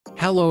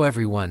Hello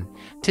everyone,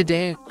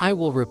 today I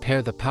will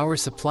repair the power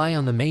supply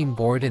on the main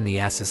board in the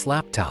Asus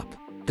laptop.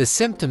 The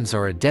symptoms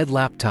are a dead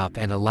laptop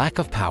and a lack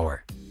of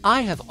power.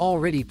 I have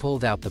already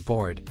pulled out the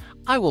board.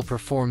 I will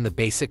perform the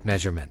basic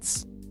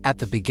measurements. At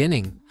the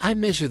beginning, I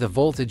measure the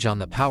voltage on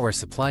the power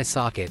supply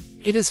socket.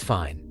 It is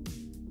fine.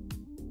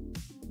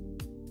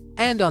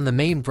 And on the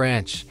main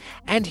branch,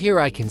 and here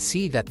I can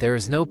see that there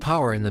is no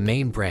power in the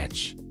main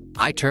branch.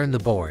 I turn the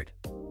board.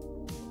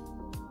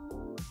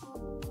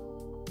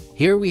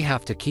 Here we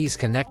have two keys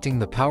connecting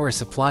the power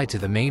supply to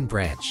the main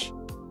branch.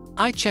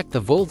 I check the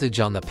voltage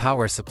on the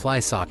power supply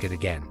socket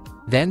again,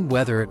 then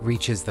whether it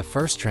reaches the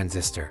first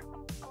transistor.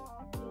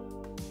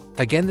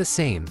 Again the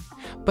same,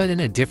 but in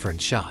a different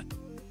shot.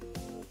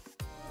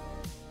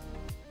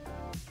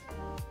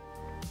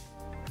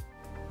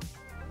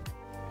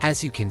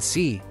 As you can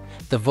see,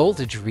 the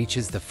voltage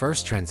reaches the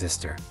first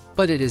transistor,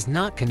 but it is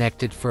not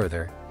connected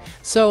further,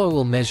 so I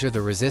will measure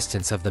the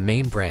resistance of the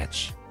main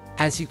branch.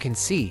 As you can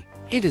see,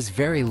 it is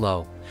very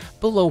low,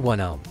 below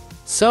 1 ohm.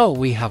 So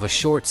we have a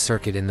short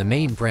circuit in the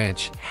main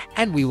branch,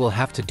 and we will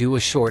have to do a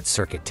short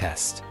circuit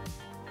test.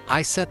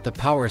 I set the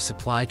power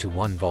supply to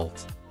 1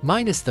 volt,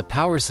 minus the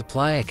power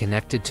supply I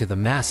connected to the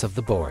mass of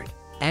the board,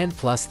 and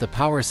plus the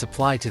power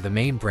supply to the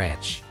main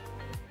branch.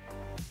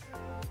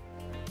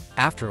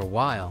 After a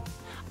while,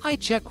 I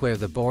check where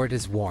the board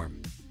is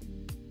warm.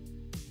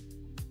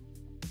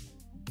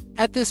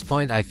 At this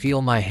point I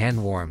feel my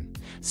hand warm,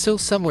 so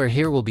somewhere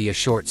here will be a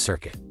short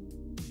circuit.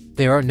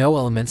 There are no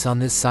elements on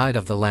this side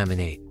of the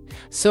laminate,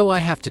 so I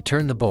have to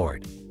turn the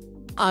board.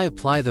 I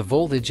apply the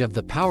voltage of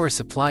the power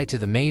supply to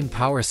the main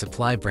power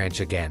supply branch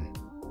again.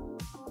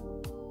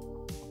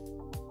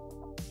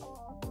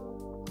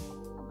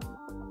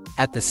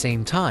 At the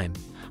same time,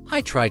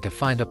 I try to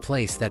find a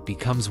place that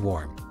becomes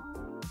warm.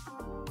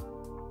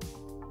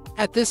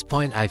 At this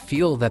point I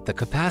feel that the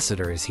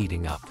capacitor is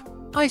heating up.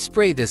 I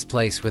spray this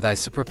place with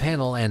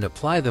isopropanol and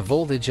apply the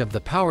voltage of the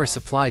power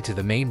supply to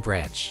the main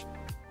branch.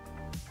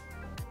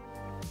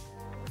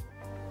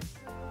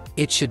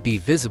 It should be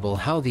visible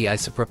how the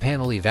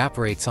isopropanol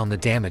evaporates on the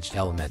damaged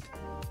element.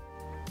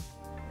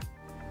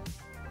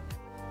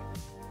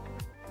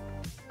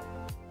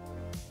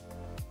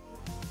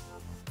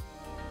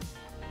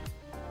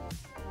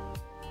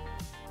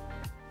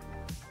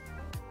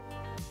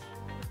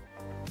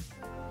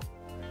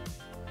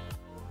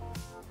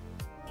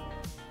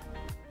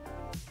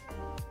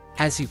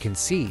 As you can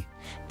see,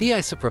 the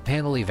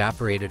isopropanol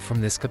evaporated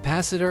from this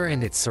capacitor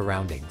and its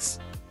surroundings.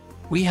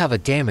 We have a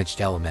damaged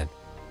element.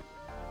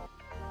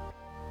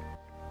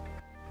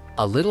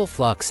 A little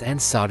flux and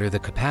solder the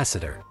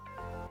capacitor.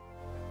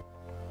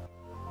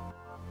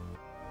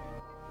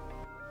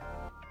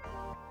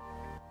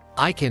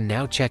 I can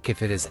now check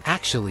if it is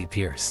actually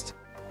pierced.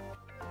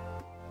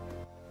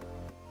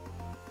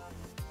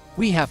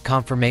 We have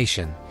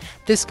confirmation.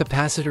 This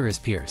capacitor is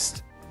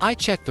pierced. I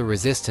check the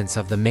resistance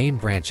of the main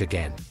branch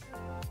again.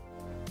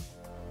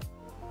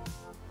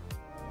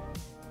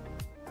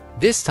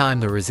 This time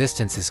the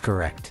resistance is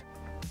correct.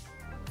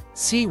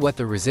 See what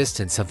the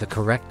resistance of the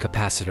correct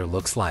capacitor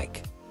looks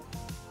like.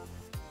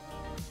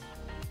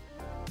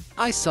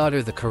 I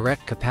solder the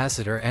correct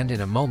capacitor and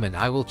in a moment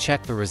I will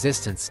check the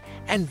resistance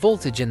and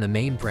voltage in the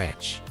main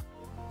branch.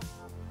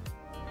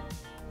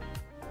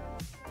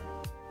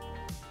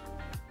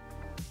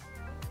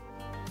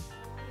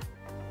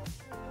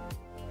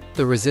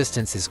 The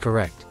resistance is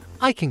correct.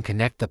 I can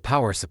connect the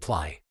power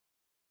supply.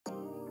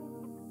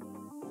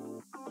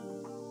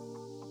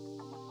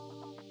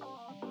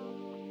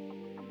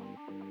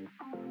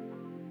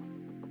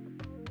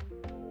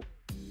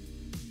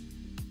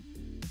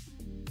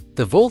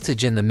 The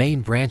voltage in the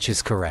main branch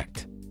is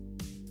correct.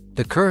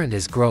 The current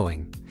is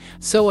growing,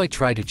 so I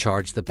try to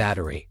charge the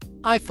battery.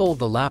 I fold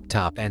the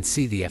laptop and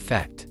see the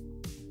effect.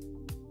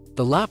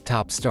 The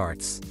laptop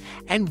starts,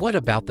 and what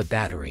about the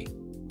battery?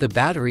 The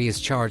battery is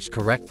charged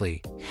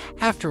correctly.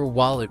 After a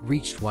while it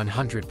reached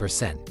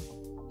 100%.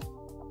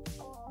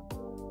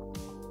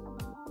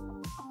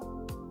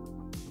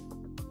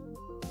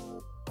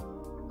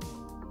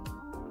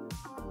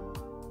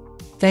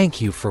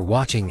 Thank you for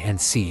watching and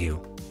see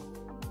you.